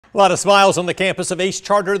A lot of smiles on the campus of Ace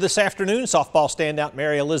Charter this afternoon. Softball standout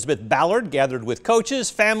Mary Elizabeth Ballard gathered with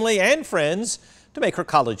coaches, family, and friends to make her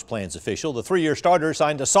college plans official. The three-year starter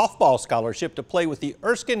signed a softball scholarship to play with the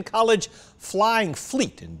Erskine College Flying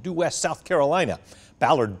Fleet in Due West, South Carolina.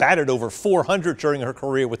 Ballard batted over 400 during her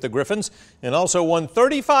career with the Griffins and also won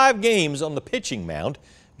 35 games on the pitching mound.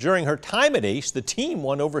 During her time at Ace, the team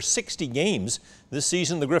won over 60 games. This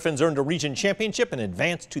season, the Griffins earned a region championship and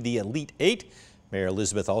advanced to the Elite Eight. Mary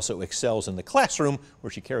Elizabeth also excels in the classroom,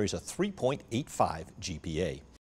 where she carries a 3.85 GPA.